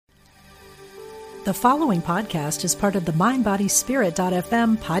The following podcast is part of the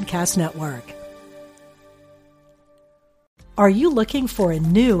MindBodySpirit.fm podcast network. Are you looking for a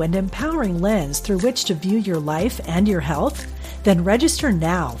new and empowering lens through which to view your life and your health? Then register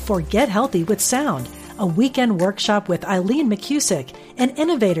now for Get Healthy with Sound, a weekend workshop with Eileen McCusick, an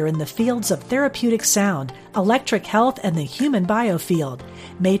innovator in the fields of therapeutic sound, electric health, and the human biofield.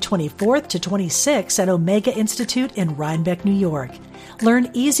 May 24th to 26th at Omega Institute in Rhinebeck, New York.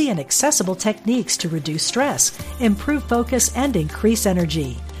 Learn easy and accessible techniques to reduce stress, improve focus, and increase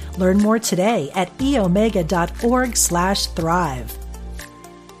energy. Learn more today at eomega.org/thrive.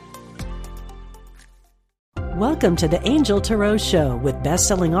 Welcome to the Angel Tarot Show with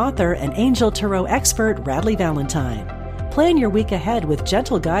best-selling author and Angel Tarot expert Radleigh Valentine. Plan your week ahead with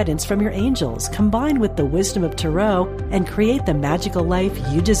gentle guidance from your angels, combined with the wisdom of Tarot, and create the magical life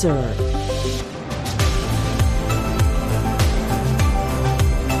you deserve.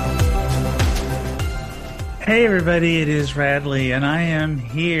 Hey everybody, it is Radleigh, and I am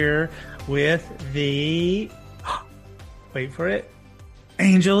here with the, wait for it,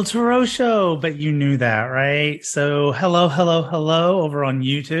 Angel Tarot Show, but you knew that, right? So hello over on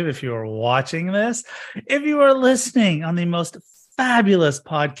YouTube if you are watching this. If you are listening on the most fabulous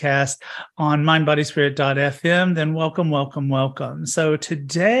podcast on MindBodySpirit.fm, then welcome. So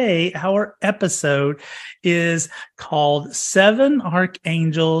today, our episode is called 7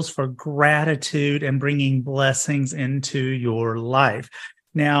 Archangels for Gratitude and Bringing Blessings into Your Life.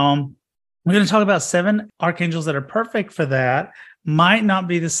 Now, we're going to talk about 7 archangels that are perfect for that. Might not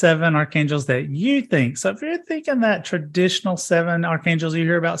be the 7 archangels that you think. So if you're thinking that traditional 7 archangels you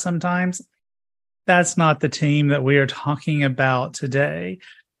hear about sometimes, that's not the team that we are talking about today.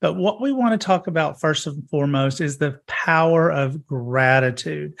 But what we want to talk about first and foremost is the power of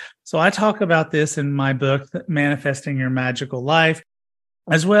gratitude. So I talk about this in my book, Manifesting Your Magical Life,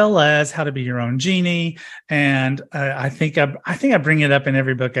 as well as How to Be Your Own Genie. And I think I bring it up in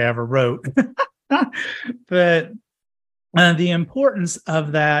every book I ever wrote. But the importance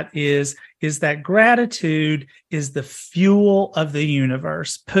of that is that gratitude is the fuel of the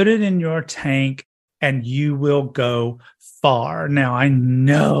universe. Put it in your tank and you will go far. Now, I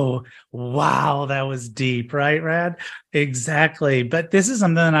know, wow, that was deep, right, Rad? Exactly. But this is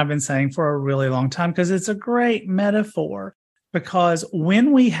something that I've been saying for a really long time because it's a great metaphor. Because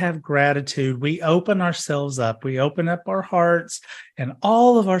when we have gratitude, we open ourselves up. We open up our hearts and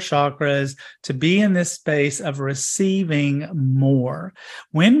all of our chakras to be in this space of receiving more.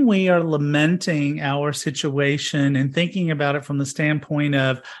 When we are lamenting our situation and thinking about it from the standpoint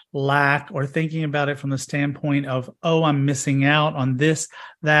of lack, or thinking about it from the standpoint of, oh, I'm missing out on this,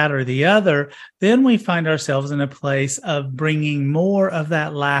 that, or the other, then we find ourselves in a place of bringing more of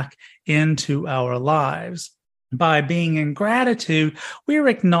that lack into our lives. By being in gratitude, we're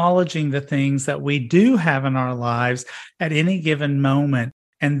acknowledging the things that we do have in our lives at any given moment,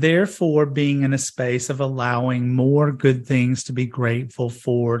 and therefore being in a space of allowing more good things to be grateful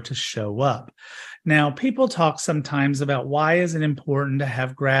for to show up. Now, people talk sometimes about why is it important to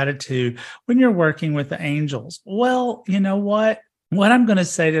have gratitude when you're working with the angels? Well, you know what? What I'm going to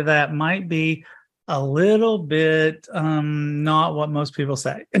say to that might be a little bit not what most people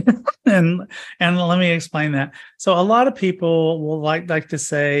say. and let me explain that. So a lot of people will like to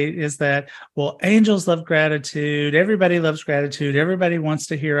say is that, well, angels love gratitude. Everybody loves gratitude. Everybody wants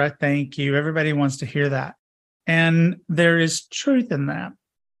to hear, I thank you. Everybody wants to hear that. And there is truth in that.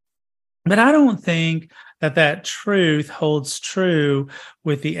 But I don't think that truth holds true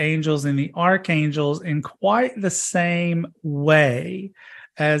with the angels and the archangels in quite the same way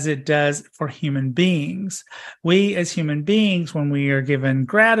as it does for human beings. We as human beings, when we are given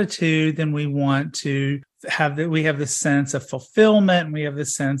gratitude, then we want to have we have this sense of fulfillment. We have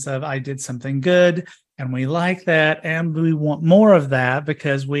this sense of, I did something good, and we like that. And we want more of that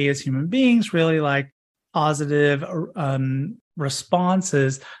because we as human beings really like positive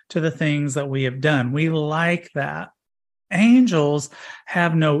responses to the things that we have done. We like that. Angels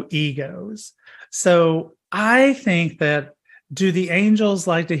have no egos. So I think that, do the angels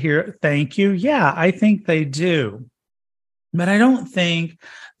like to hear thank you? Yeah, I think they do. But I don't think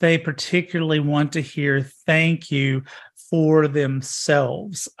they particularly want to hear thank you for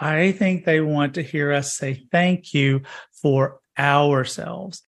themselves. I think they want to hear us say thank you for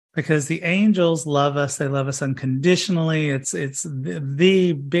ourselves. Because the angels love us. They love us unconditionally. It's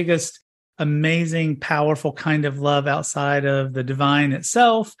the biggest, amazing, powerful kind of love outside of the divine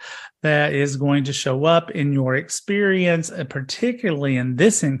itself that is going to show up in your experience, particularly in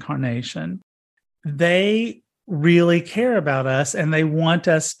this incarnation. They really care about us, and they want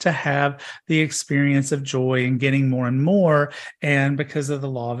us to have the experience of joy and getting more and more. And because of the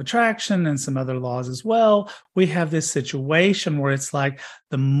law of attraction and some other laws as well, we have this situation where it's like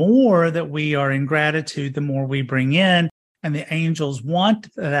the more that we are in gratitude, the more we bring in. And the angels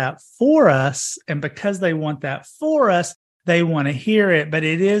want that for us. And because they want that for us, they want to hear it, but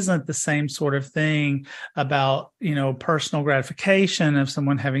it isn't the same sort of thing about, personal gratification of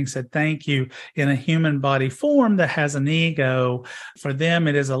someone having said thank you in a human body form that has an ego. For them,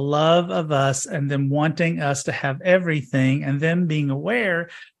 it is a love of us and them wanting us to have everything, and them being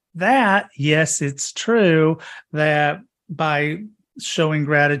aware that, yes, it's true that by showing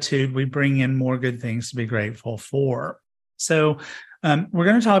gratitude, we bring in more good things to be grateful for. So we're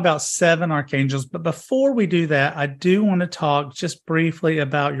going to talk about 7 archangels, but before we do that, I do want to talk just briefly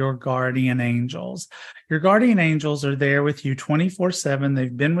about your guardian angels. Your guardian angels are there with you 24/7.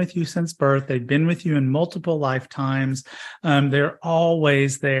 They've been with you since birth. They've been with you in multiple lifetimes. They're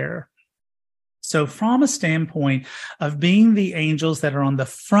always there. So from a standpoint of being the angels that are on the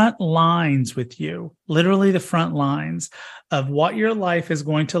front lines with you, literally the front lines of what your life is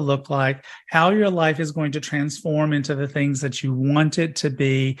going to look like, how your life is going to transform into the things that you want it to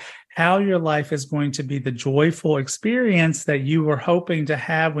be, how your life is going to be the joyful experience that you were hoping to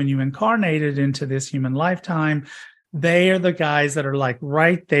have when you incarnated into this human lifetime, they are the guys that are like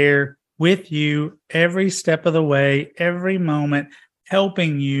right there with you every step of the way, every moment,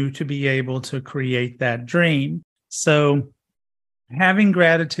 helping you to be able to create that dream. So having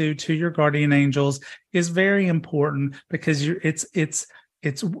gratitude to your guardian angels is very important, because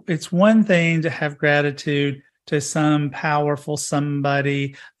it's one thing to have gratitude to some powerful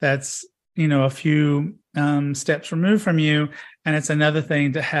somebody that's, a few steps removed from you. And it's another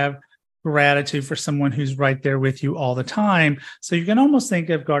thing to have gratitude for someone who's right there with you all the time. So you can almost think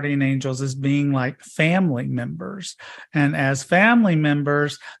of guardian angels as being like family members. And as family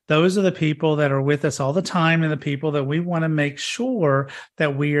members, those are the people that are with us all the time and the people that we want to make sure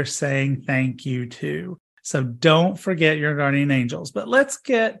that we are saying thank you to. So don't forget your guardian angels. But let's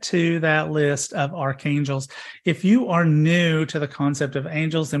get to that list of archangels. If you are new to the concept of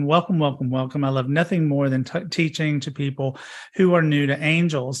angels, then welcome, welcome, welcome. I love nothing more than teaching to people who are new to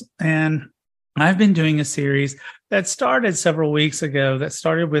angels. And I've been doing a series that started several weeks ago that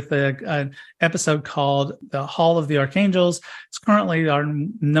started with an episode called The Hall of the Archangels. It's currently our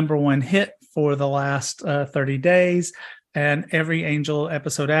number 1 hit for the last 30 days. And every angel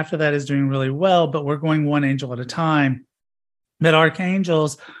episode after that is doing really well, but we're going one angel at a time. But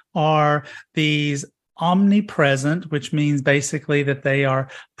archangels are these omnipresent, which means basically that they are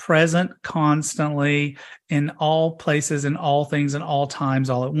present constantly in all places, in all things, in all times,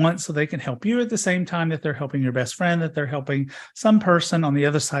 all at once. So they can help you at the same time that they're helping your best friend, that they're helping some person on the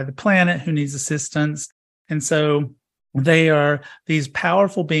other side of the planet who needs assistance. And so they are these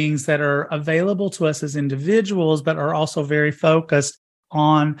powerful beings that are available to us as individuals, but are also very focused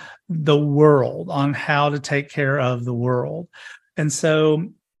on the world, on how to take care of the world. And so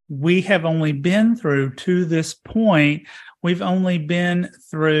we have only been through, to this point, we've only been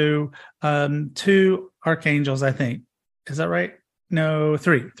through 2 archangels, I think. Is that right? No,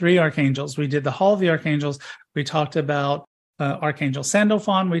 3 archangels. We did the Hall of the Archangels. We talked about Archangel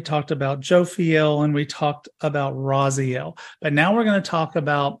Sandalphon, we talked about Jophiel, and we talked about Raziel. But now we're going to talk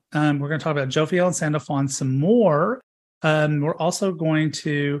about Jophiel and Sandalphon some more. We're also going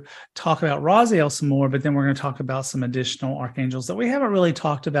to talk about Raziel some more, but then we're going to talk about some additional archangels that we haven't really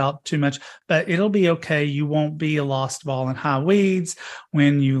talked about too much, but it'll be okay. You won't be a lost ball in high weeds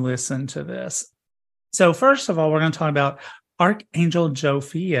when you listen to this. So first of all, we're going to talk about Archangel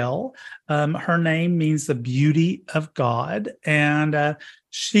Jophiel. Her name means the beauty of God, and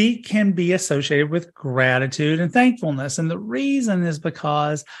she can be associated with gratitude and thankfulness. And the reason is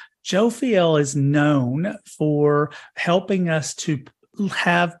because Jophiel is known for helping us to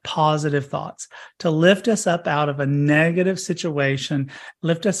have positive thoughts, to lift us up out of a negative situation,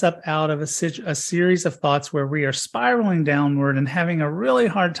 lift us up out of a series of thoughts where we are spiraling downward and having a really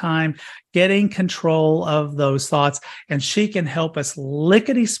hard time getting control of those thoughts. And she can help us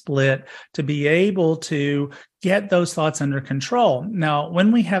lickety split to be able to get those thoughts under control. Now,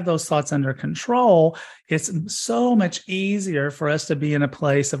 when we have those thoughts under control, it's so much easier for us to be in a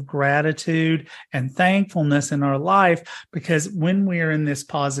place of gratitude and thankfulness in our life, because when we are in this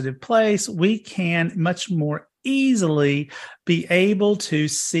positive place, we can much more easily be able to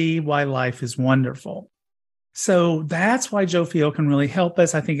see why life is wonderful. So that's why Jophiel can really help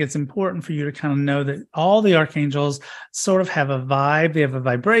us. I think it's important for you to kind of know that all the archangels sort of have a vibe. They have a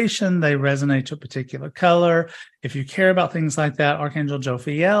vibration. They resonate to a particular color. If you care about things like that, Archangel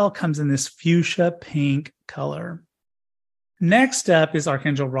Jophiel comes in this fuchsia pink color. Next up is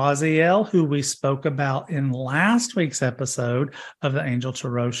Archangel Raziel, who we spoke about in last week's episode of the Angel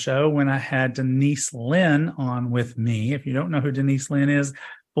Tarot Show when I had Denise Lynn on with me. If you don't know who Denise Lynn is,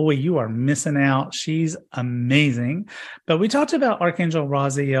 boy, you are missing out. She's amazing. But we talked about Archangel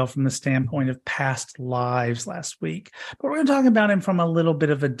Raziel from the standpoint of past lives last week. But we're going to talk about him from a little bit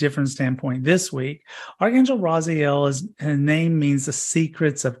of a different standpoint this week. Archangel Raziel, his name means the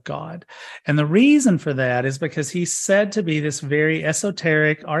secrets of God. And the reason for that is because he's said to be this very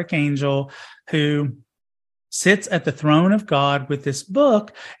esoteric archangel who sits at the throne of God with this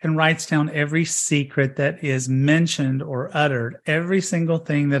book and writes down every secret that is mentioned or uttered, every single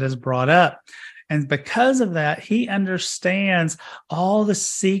thing that is brought up. And because of that, he understands all the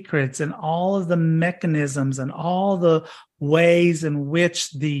secrets and all of the mechanisms and all the ways in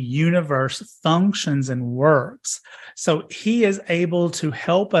which the universe functions and works. So he is able to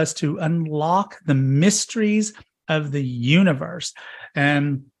help us to unlock the mysteries of the universe.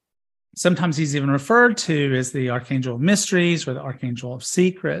 And sometimes he's even referred to as the Archangel of Mysteries or the Archangel of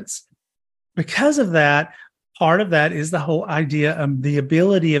Secrets. Because of that, part of that is the whole idea of the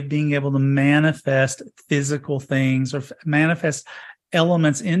ability of being able to manifest physical things or manifest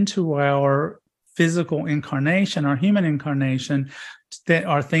elements into our physical incarnation, our human incarnation, that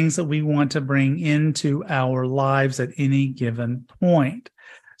are things that we want to bring into our lives at any given point.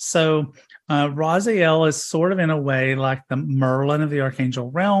 So Raziel is sort of in a way like the Merlin of the archangel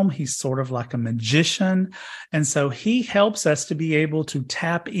realm. He's sort of like a magician. And so he helps us to be able to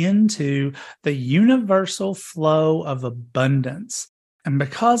tap into the universal flow of abundance. And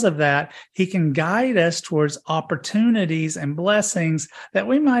because of that, he can guide us towards opportunities and blessings that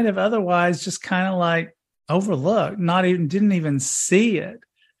we might have otherwise just kind of like overlooked, didn't even see it.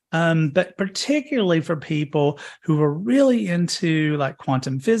 But particularly for people who are really into like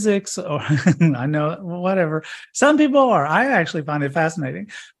quantum physics or I know whatever, some people are, I actually find it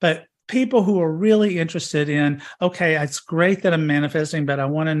fascinating, but people who are really interested in, okay, it's great that I'm manifesting, but I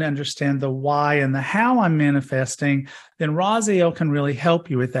want to understand the why and the how I'm manifesting, then Raziel can really help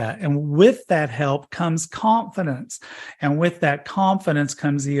you with that. And with that help comes confidence. And with that confidence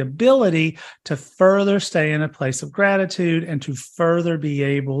comes the ability to further stay in a place of gratitude and to further be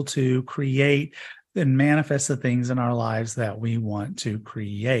able to create and manifest the things in our lives that we want to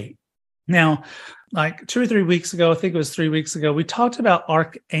create. Now, like 2 or 3 weeks ago, I think it was 3 weeks ago, we talked about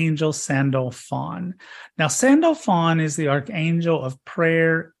Archangel Sandalphon. Now, Sandalphon is the archangel of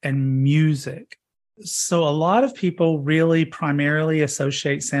prayer and music. So a lot of people really primarily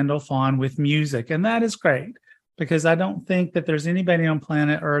associate Sandalphon with music, and that is great because I don't think that there's anybody on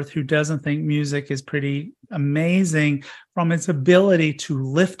planet Earth who doesn't think music is pretty amazing from its ability to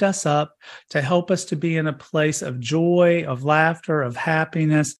lift us up, to help us to be in a place of joy, of laughter, of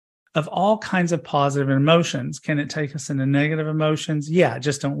happiness, of all kinds of positive emotions. Can it take us into negative emotions? Yeah,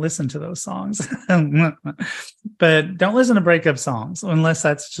 just don't listen to those songs. But don't listen to breakup songs unless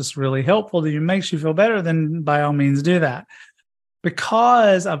that's just really helpful to you, makes you feel better, then by all means do that.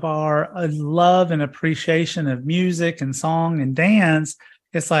 Because of our love and appreciation of music and song and dance,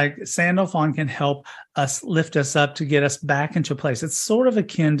 it's like Sandalphon can help us lift us up to get us back into a place. It's sort of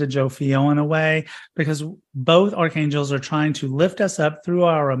akin to Jophiel in a way, because both archangels are trying to lift us up through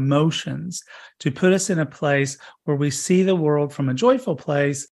our emotions to put us in a place where we see the world from a joyful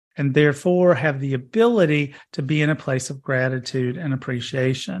place and therefore have the ability to be in a place of gratitude and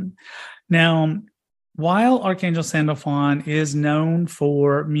appreciation. Now, while Archangel Sandalphon is known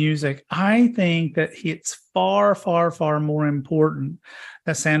for music, I think that it's far, far, far more important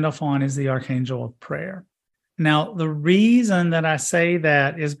that Sandalphon is the archangel of prayer. Now, the reason that I say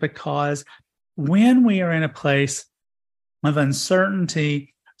that is because when we are in a place of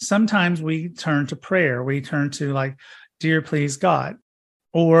uncertainty, sometimes we turn to prayer. We turn to like, dear, please, God.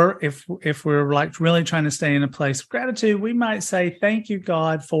 Or if we're like really trying to stay in a place of gratitude, we might say, thank you,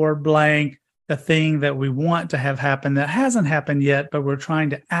 God, for blank, the thing that we want to have happen that hasn't happened yet, but we're trying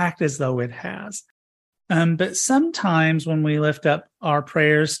to act as though it has. But sometimes when we lift up our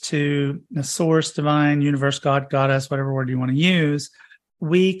prayers to the source, divine, universe, God, goddess, whatever word you want to use,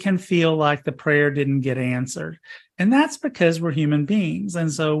 we can feel like the prayer didn't get answered. And that's because we're human beings.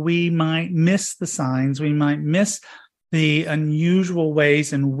 And so we might miss the signs. We might miss the unusual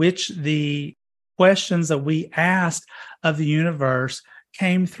ways in which the questions that we asked of the universe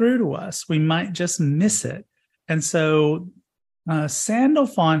came through to us. We might just miss it. And so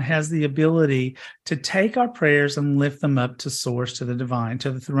Sandalphon has the ability to take our prayers and lift them up to source, to the divine,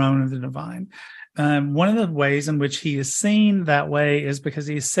 to the throne of the divine. One of the ways in which he is seen that way is because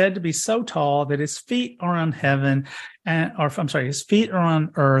he is said to be so tall that his feet are on heaven, his feet are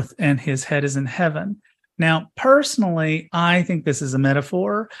on earth and his head is in heaven. Now, personally, I think this is a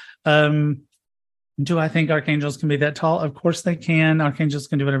metaphor. Do I think archangels can be that tall? Of course they can. Archangels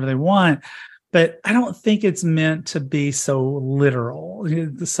can do whatever they want. But I don't think it's meant to be so literal.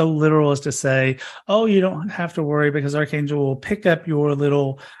 So literal as to say, oh, you don't have to worry because Archangel will pick up your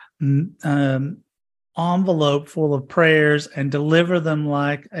little envelope full of prayers and deliver them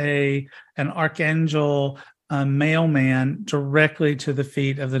like an archangel mailman directly to the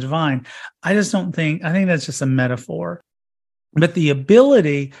feet of the divine. I think that's just a metaphor. But the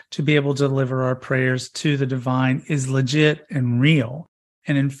ability to be able to deliver our prayers to the divine is legit and real.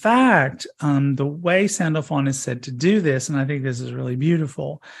 And in fact, the way Sandalphon is said to do this, and I think this is really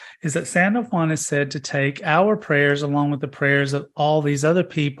beautiful, is that Sandalphon is said to take our prayers along with the prayers of all these other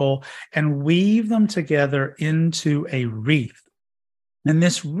people and weave them together into a wreath. And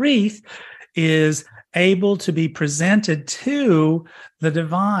this wreath is able to be presented to the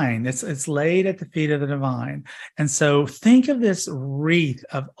divine. It's laid at the feet of the divine. And so think of this wreath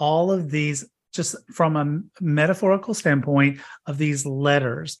of all of these, just from a metaphorical standpoint, of these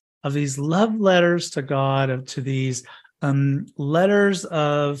letters, of these love letters to God, to these letters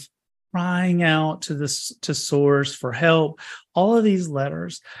of crying out to source for help, all of these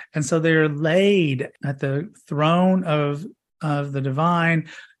letters. And so they're laid at the throne of the divine,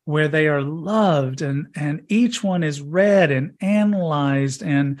 where they are loved, and each one is read and analyzed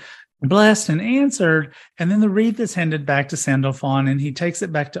and blessed and answered. And then the wreath is handed back to Sandalphon, and he takes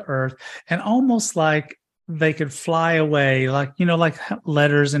it back to earth, and almost like they could fly away, like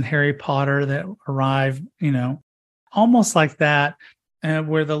letters in Harry Potter that arrive, almost like that,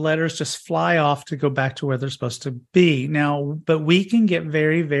 where the letters just fly off to go back to where they're supposed to be. Now, but we can get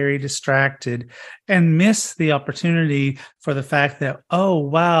very, very distracted and miss the opportunity for the fact that, oh,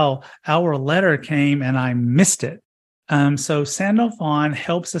 wow, our letter came and I missed it. So Sandalphon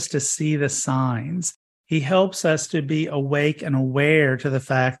helps us to see the signs. He helps us to be awake and aware to the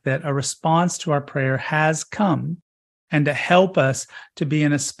fact that a response to our prayer has come, and to help us to be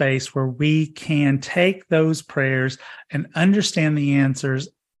in a space where we can take those prayers and understand the answers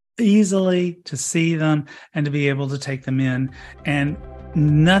easily, to see them and to be able to take them in. And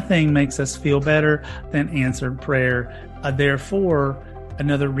nothing makes us feel better than answered prayer. Therefore,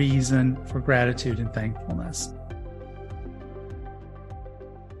 another reason for gratitude and thankfulness.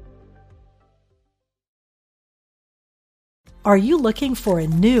 Are you looking for a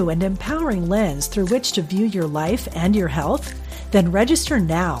new and empowering lens through which to view your life and your health? Then register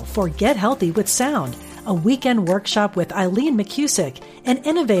now for Get Healthy with Sound, a weekend workshop with Eileen McCusick, an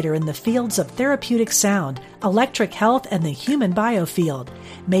innovator in the fields of therapeutic sound, electric health, and the human biofield.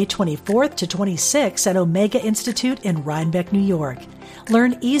 May 24th to 26th at Omega Institute in Rhinebeck, New York.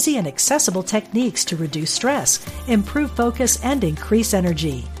 Learn easy and accessible techniques to reduce stress, improve focus, and increase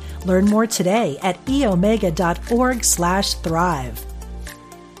energy. Learn more today at eomega.org/thrive.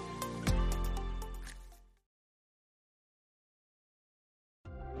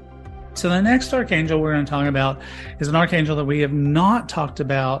 So the next archangel we're going to talk about is an archangel that we have not talked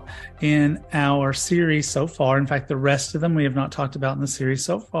about in our series so far. In fact, the rest of them we have not talked about in the series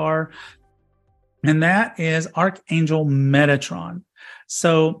so far. And that is Archangel Metatron.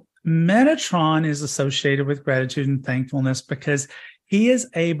 So Metatron is associated with gratitude and thankfulness because he is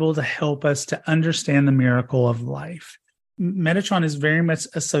able to help us to understand the miracle of life. Metatron is very much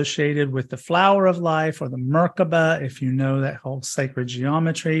associated with the flower of life, or the Merkaba, if you know that whole sacred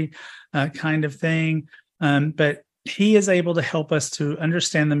geometry kind of thing. But he is able to help us to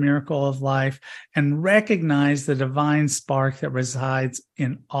understand the miracle of life and recognize the divine spark that resides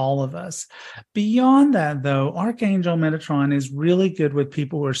in all of us. Beyond that, though, Archangel Metatron is really good with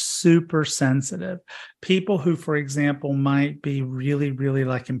people who are super sensitive. People who, for example, might be really, really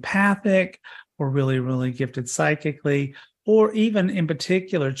empathic, or really, really gifted psychically, or even in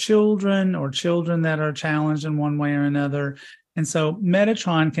particular children, or children that are challenged in one way or another. And so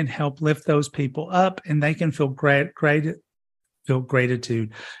Metatron can help lift those people up, and they can feel gratitude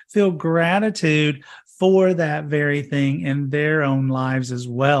for that very thing in their own lives as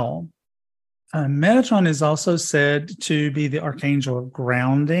well. Metatron is also said to be the archangel of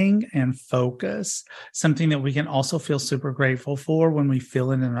grounding and focus, something that we can also feel super grateful for when we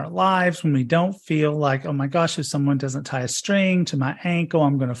feel it in our lives, when we don't feel like, oh my gosh, if someone doesn't tie a string to my ankle,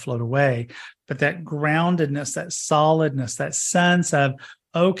 I'm going to float away. But that groundedness, that solidness, that sense of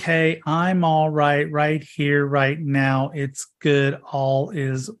okay, I'm all right here, right now. It's good. All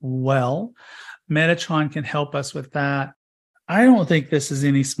is well. Metatron can help us with that. I don't think this is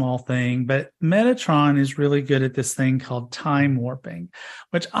any small thing, but Metatron is really good at this thing called time warping,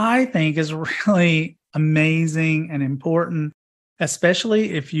 which I think is really amazing and important,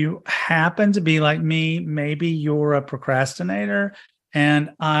 especially if you happen to be like me. Maybe you're a procrastinator, and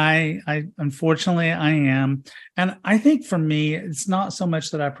I unfortunately I am. And I think for me, it's not so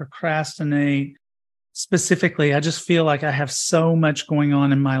much that I procrastinate specifically. I just feel like I have so much going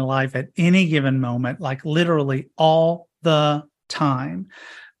on in my life at any given moment, like literally all the time,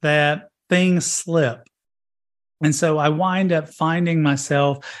 that things slip. And so I wind up finding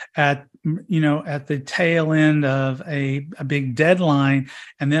myself at the tail end of a big deadline,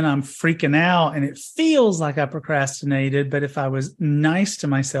 and then I'm freaking out, and it feels like I procrastinated. But if I was nice to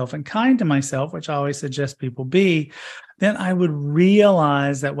myself and kind to myself, which I always suggest people be, then I would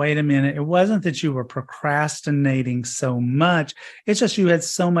realize that, wait a minute, it wasn't that you were procrastinating so much. It's just you had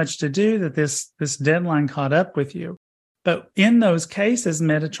so much to do that this deadline caught up with you. But in those cases,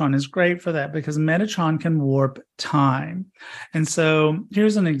 Metatron is great for that, because Metatron can warp time. And so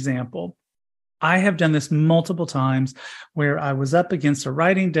here's an example. I have done this multiple times where I was up against a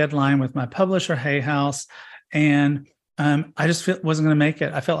writing deadline with my publisher, Hay House, and I just wasn't going to make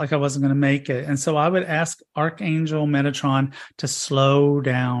it. I felt like I wasn't going to make it. And so I would ask Archangel Metatron to slow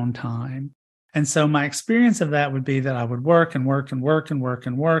down time. And so my experience of that would be that I would work and work and work and work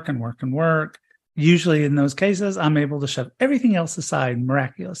and work and work and work. Usually in those cases, I'm able to shove everything else aside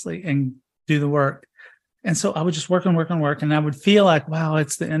miraculously and do the work. And so I would just work and work and work. And I would feel like, wow,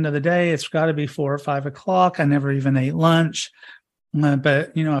 it's the end of the day. It's got to be 4 or 5 o'clock. I never even ate lunch.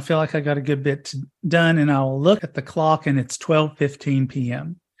 But, I feel like I got a good bit done. And I'll look at the clock and it's 12:15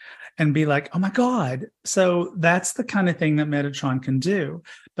 p.m. and be like, oh my God. So that's the kind of thing that Metatron can do.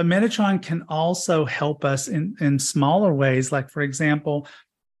 But Metatron can also help us in smaller ways. Like, for example,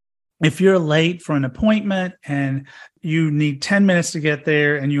 if you're late for an appointment and you need 10 minutes to get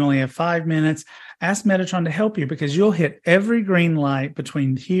there and you only have 5 minutes, ask Metatron to help you, because you'll hit every green light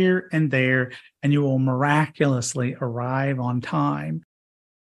between here and there and you will miraculously arrive on time.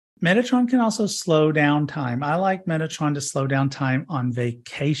 Metatron can also slow down time. I like Metatron to slow down time on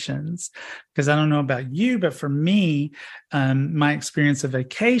vacations, because I don't know about you, but for me, my experience of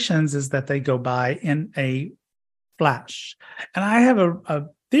vacations is that they go by in a flash. And I have a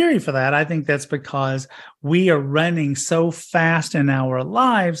theory for that. I think that's because we are running so fast in our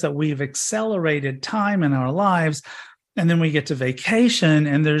lives that we've accelerated time in our lives. And then we get to vacation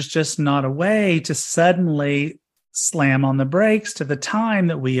and there's just not a way to suddenly slam on the brakes to the time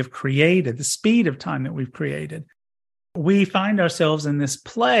that we have created, the speed of time that we've created. We find ourselves in this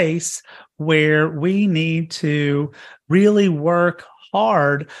place where we need to really work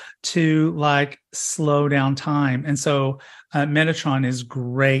hard to slow down time. And so Metatron is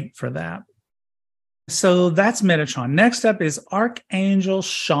great for that. So that's Metatron. Next up is Archangel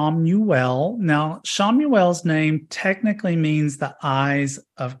Shamuel. Now, Shamuel's name technically means the eyes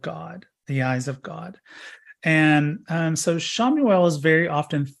of God, the eyes of God. And so Shamuel is very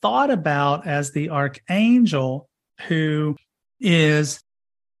often thought about as the archangel who is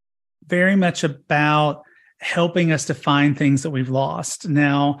very much about helping us to find things that we've lost.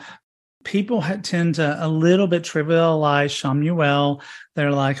 Now, people tend to a little bit trivialize Shamuel.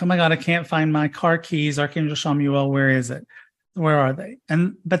 They're like, oh my God, I can't find my car keys. Archangel Shamuel, where is it? Where are they?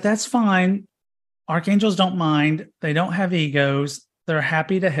 But that's fine. Archangels don't mind. They don't have egos. They're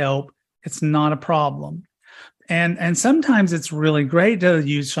happy to help. It's not a problem. And sometimes it's really great to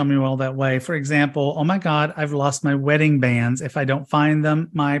use Shamuel that way. For example, oh my God, I've lost my wedding bands. If I don't find them,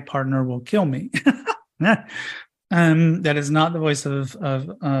 my partner will kill me. That is not the voice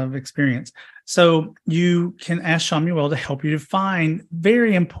of experience. So you can ask Shamuel to help you to find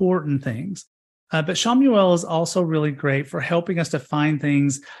very important things. But Shamuel is also really great for helping us to find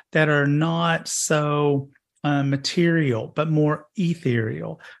things that are not so material, but more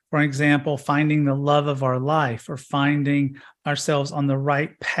ethereal. For example, finding the love of our life, or finding ourselves on the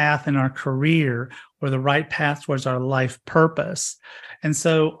right path in our career, or the right path towards our life purpose. And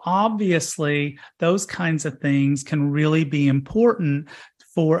so obviously those kinds of things can really be important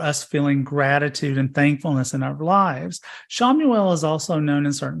for us feeling gratitude and thankfulness in our lives. Shamuel is also known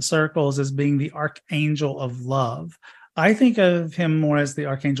in certain circles as being the archangel of love. I think of him more as the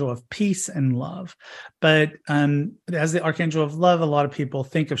archangel of peace and love. But as the archangel of love, a lot of people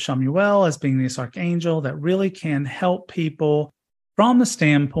think of Shamuel as being this archangel that really can help people from the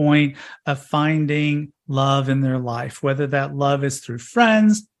standpoint of finding love in their life, whether that love is through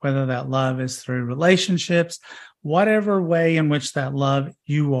friends, whether that love is through relationships, whatever way in which that love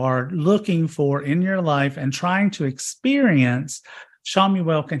you are looking for in your life and trying to experience,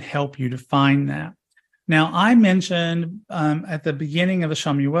 Shamuel can help you to find that. Now, I mentioned at the beginning of the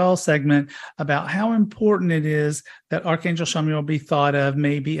Shamuel segment about how important it is that Archangel Shamuel be thought of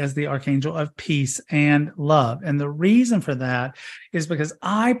maybe as the Archangel of peace and love. And the reason for that is because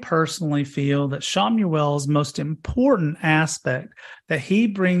I personally feel that Shamuel's most important aspect that he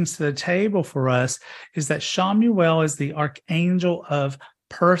brings to the table for us is that Shamuel is the Archangel of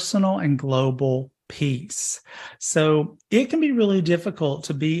personal and global peace. So it can be really difficult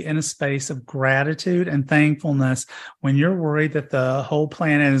to be in a space of gratitude and thankfulness when you're worried that the whole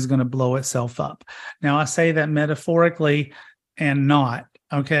planet is going to blow itself up. Now, I say that metaphorically and not,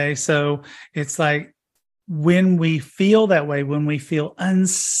 okay? So it's like when we feel that way, when we feel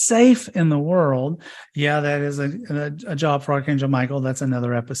unsafe in the world, yeah, that is a job for Archangel Michael. That's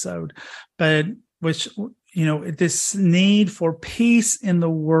another episode. But which, this need for peace in the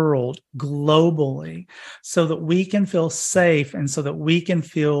world globally so that we can feel safe and so that we can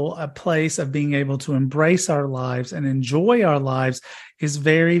feel a place of being able to embrace our lives and enjoy our lives is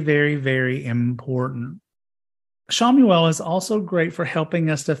very, very, very important. Shamuel is also great for helping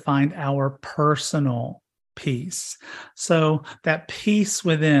us to find our personal peace. So that peace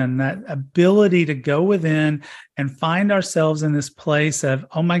within, that ability to go within and find ourselves in this place of,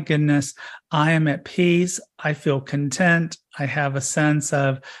 oh my goodness, I am at peace. I feel content. I have a sense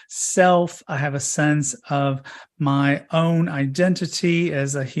of self. I have a sense of my own identity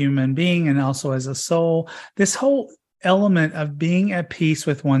as a human being and also as a soul. This whole element of being at peace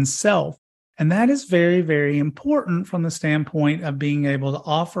with oneself. And that is very, very important from the standpoint of being able to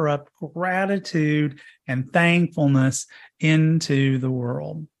offer up gratitude and thankfulness into the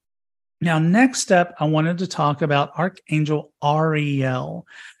world. Now, next up, I wanted to talk about Archangel Ariel.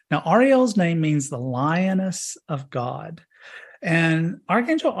 Now, Ariel's name means the lioness of God. And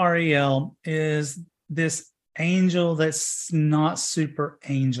Archangel Ariel is this angel that's not super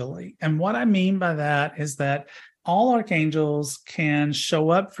angelly. And what I mean by that is that all archangels can show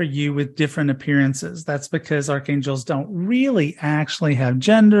up for you with different appearances. That's because archangels don't really actually have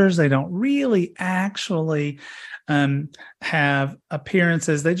genders. They don't really actually have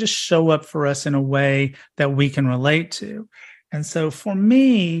appearances. They just show up for us in a way that we can relate to. And so for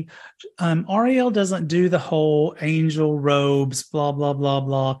me, Ariel doesn't do the whole angel robes, blah, blah, blah,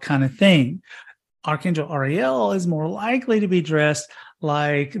 blah kind of thing. Archangel Ariel is more likely to be dressed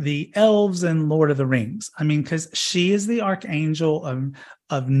like the elves in Lord of the Rings. I mean, because she is the archangel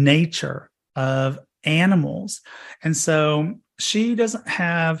of nature, of animals. And so she doesn't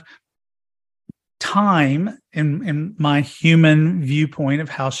have time in my human viewpoint of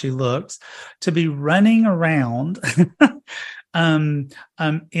how she looks to be running around in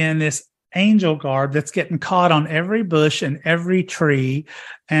this angel garb that's getting caught on every bush and every tree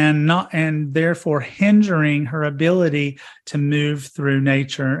and therefore hindering her ability to move through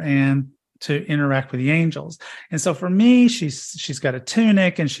nature and to interact with the angels. And so for me, she's got a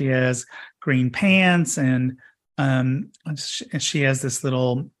tunic and she has green pants and she has this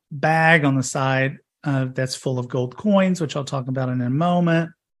little bag on the side that's full of gold coins, which I'll talk about in a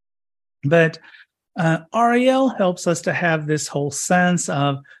moment. But Ariel helps us to have this whole sense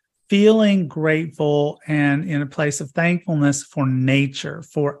of feeling grateful and in a place of thankfulness for nature,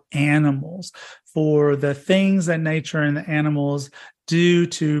 for animals, for the things that nature and the animals do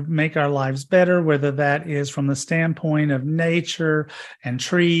to make our lives better, whether that is from the standpoint of nature and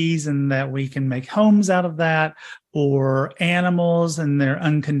trees and that we can make homes out of that, or animals and their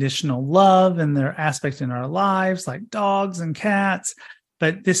unconditional love and their aspect in our lives, like dogs and cats.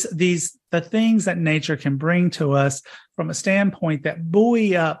 But the things that nature can bring to us from a standpoint that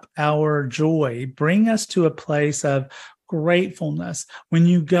buoy up our joy, bring us to a place of gratefulness. When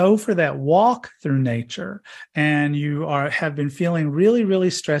you go for that walk through nature and you have been feeling really,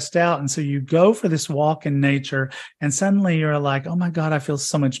 really stressed out, and so you go for this walk in nature and suddenly you're like, oh my God, I feel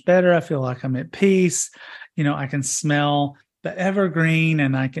so much better. I feel like I'm at peace. I can smell the evergreen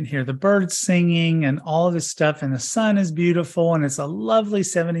and I can hear the birds singing and all of this stuff. And the sun is beautiful and it's a lovely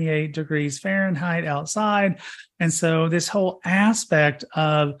 78 degrees Fahrenheit outside. And so this whole aspect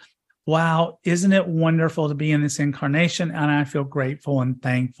of, wow, isn't it wonderful to be in this incarnation? And I feel grateful and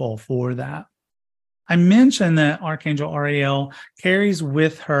thankful for that. I mentioned that Archangel Ariel carries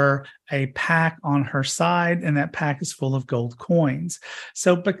with her a pack on her side, and that pack is full of gold coins.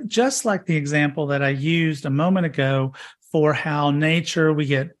 So, but just like the example that I used a moment ago for how nature, we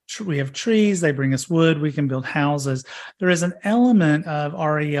have trees, they bring us wood, we can build houses. There is an element of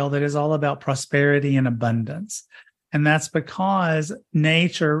Ariel that is all about prosperity and abundance. And that's because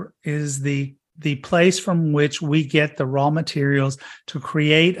nature is the the place from which we get the raw materials to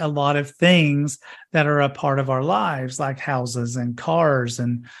create a lot of things that are a part of our lives, like houses and cars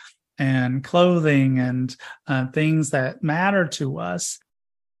and clothing and things that matter to us.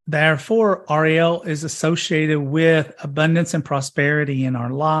 Therefore, Ariel is associated with abundance and prosperity in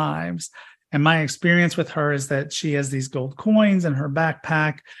our lives. And my experience with her is that she has these gold coins in her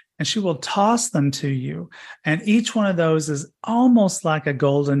backpack, and she will toss them to you. And each one of those is almost like a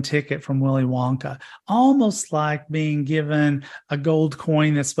golden ticket from Willy Wonka, almost like being given a gold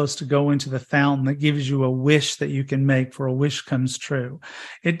coin that's supposed to go into the fountain that gives you a wish that you can make for a wish comes true.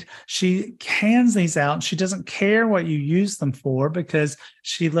 She hands these out, and she doesn't care what you use them for because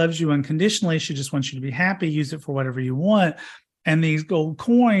she loves you unconditionally. She just wants you to be happy, use it for whatever you want. And these gold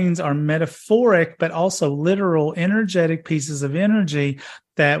coins are metaphoric, but also literal, energetic pieces of energy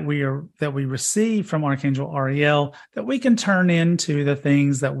that we receive from Archangel Ariel that we can turn into the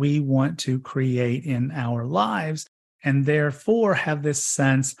things that we want to create in our lives, and therefore have this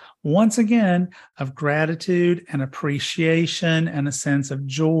sense, once again, of gratitude and appreciation and a sense of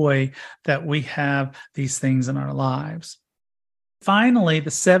joy that we have these things in our lives. Finally,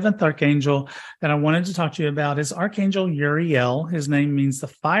 the seventh archangel that I wanted to talk to you about is Archangel Uriel. His name means the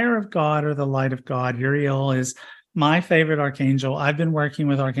fire of God or the light of God. Uriel is my favorite archangel. I've been working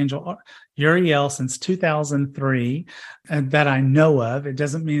with Archangel Uriel since 2003 that I know of. It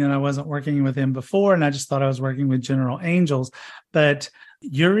doesn't mean that I wasn't working with him before, and I just thought I was working with general angels. But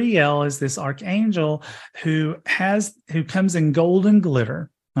Uriel is this archangel who comes in golden glitter.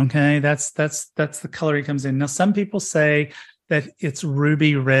 Okay, that's the color he comes in. Now, some people say that it's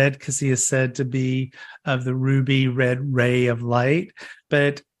ruby red because he is said to be of the ruby red ray of light,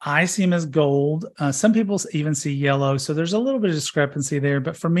 but I see him as gold. Some people even see yellow, so there's a little bit of discrepancy there,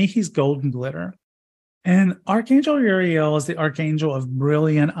 but for me, he's golden glitter. And Archangel Uriel is the archangel of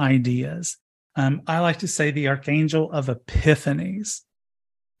brilliant ideas. I like to say the archangel of epiphanies.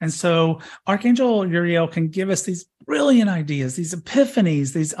 And so Archangel Uriel can give us these brilliant ideas, these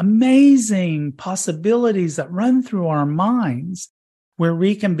epiphanies, these amazing possibilities that run through our minds, where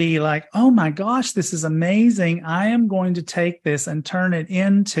we can be like, oh my gosh, this is amazing. I am going to take this and turn it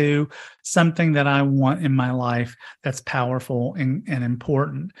into something that I want in my life that's powerful and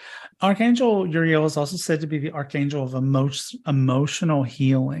important. Archangel Uriel is also said to be the archangel of emotional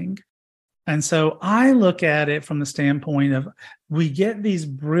healing. And so I look at it from the standpoint of we get these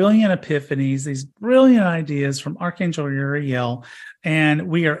brilliant epiphanies, these brilliant ideas from Archangel Uriel, and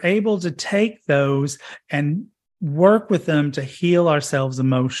we are able to take those and work with them to heal ourselves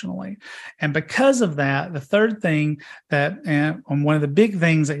emotionally. And because of that, the third thing and one of the big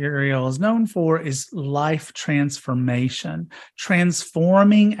things that Uriel is known for is life transformation,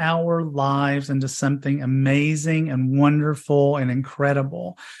 transforming our lives into something amazing and wonderful and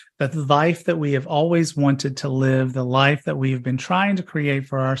incredible. The life that we have always wanted to live, the life that we have been trying to create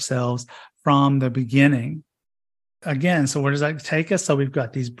for ourselves from the beginning. Again, so where does that take us? So we've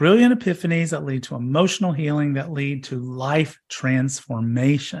got these brilliant epiphanies that lead to emotional healing, that lead to life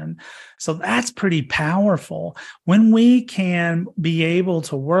transformation. So that's pretty powerful. When we can be able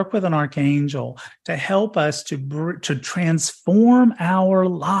to work with an archangel to help us to transform our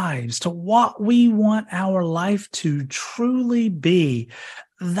lives to what we want our life to truly be,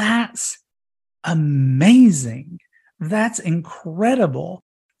 that's amazing. That's incredible.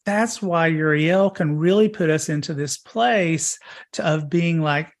 That's why Uriel can really put us into this place of being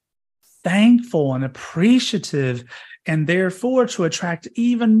like thankful and appreciative, and therefore to attract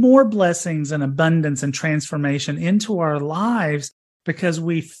even more blessings and abundance and transformation into our lives because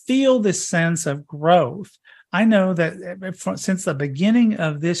we feel this sense of growth. I know that since the beginning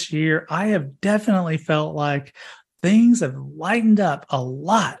of this year, I have definitely felt like things have lightened up a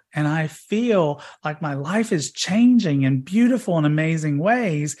lot, and I feel like my life is changing in beautiful and amazing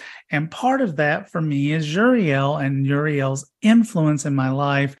ways. And part of that for me is Uriel and Uriel's influence in my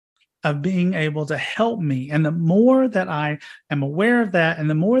life of being able to help me. And the more that I am aware of that, and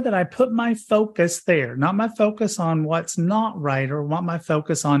the more that I put my focus there, not my focus on what's not right or what my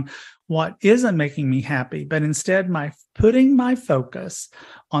focus on what isn't making me happy, but instead putting my focus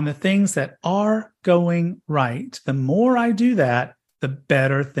on the things that are going right. The more I do that, the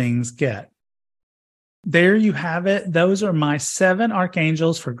better things get. There you have it. Those are my 7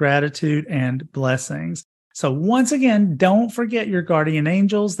 archangels for gratitude and blessings. So once again, don't forget your guardian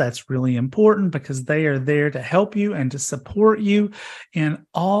angels. That's really important because they are there to help you and to support you in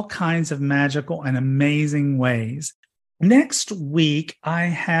all kinds of magical and amazing ways. Next week, I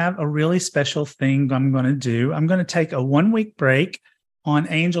have a really special thing I'm going to do. I'm going to take a 1-week break on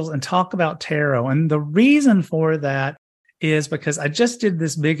angels and talk about tarot. And the reason for that is because I just did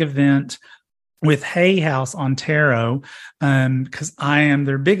this big event with Hay House on tarot, because I am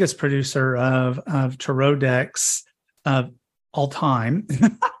their biggest producer of tarot decks of all time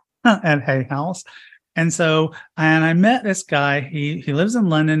at Hay House. And so, and I met this guy. He lives in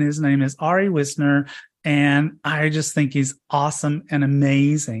London. His name is Ari Wisner. And I just think he's awesome and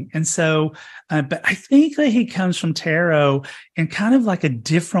amazing. And so, but I think that he comes from tarot in kind of like a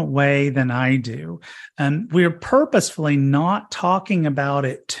different way than I do. We're purposefully not talking about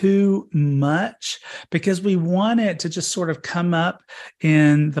it too much because we want it to just sort of come up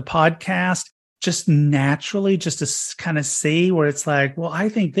in the podcast just naturally, just to kind of see where it's like, well, I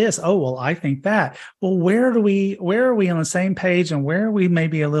think this. Oh, well, I think that. Well, where are we on the same page and where are we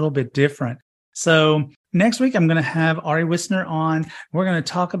maybe a little bit different? So next week, I'm going to have Ari Wisner on. We're going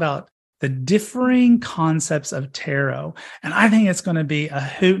to talk about the differing concepts of tarot. And I think it's going to be a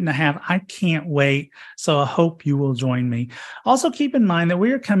hoot and a half. I can't wait. So I hope you will join me. Also, keep in mind that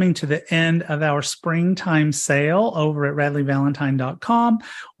we are coming to the end of our springtime sale over at RadleyValentine.com,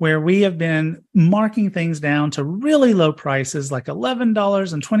 where we have been marking things down to really low prices, like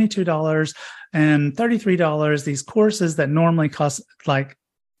 $11 and $22 and $33. These courses that normally cost like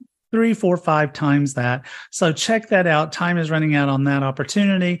 3, 4, 5 times that. So check that out. Time is running out on that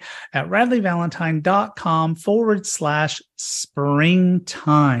opportunity at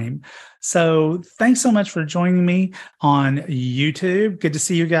RadleyValentine.com/springtime. So thanks so much for joining me on YouTube. Good to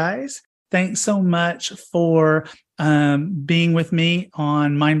see you guys. Thanks so much for being with me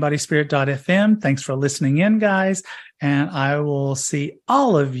on mindbodyspirit.fm. Thanks for listening in, guys. And I will see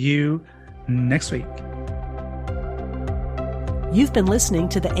all of you next week. You've been listening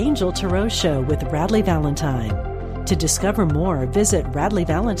to the Angel Tarot Show with Radley Valentine. To discover more, visit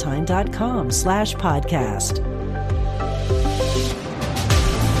radleyvalentine.com/podcast.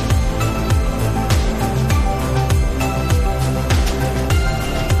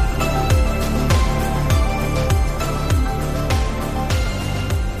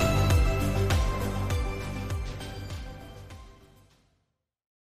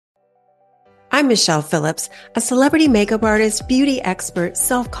 I'm Michelle Phillips, a celebrity makeup artist, beauty expert,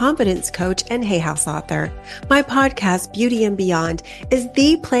 self-confidence coach, and Hay House author. My podcast, Beauty and Beyond, is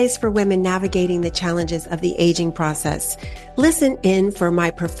the place for women navigating the challenges of the aging process. Listen in for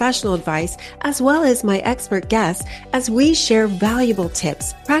my professional advice as well as my expert guests as we share valuable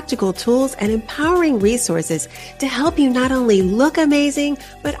tips, practical tools, and empowering resources to help you not only look amazing,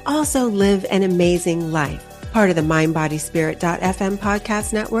 but also live an amazing life. Part of the mindbodyspirit.fm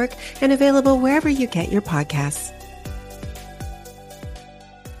podcast network and available wherever you get your podcasts.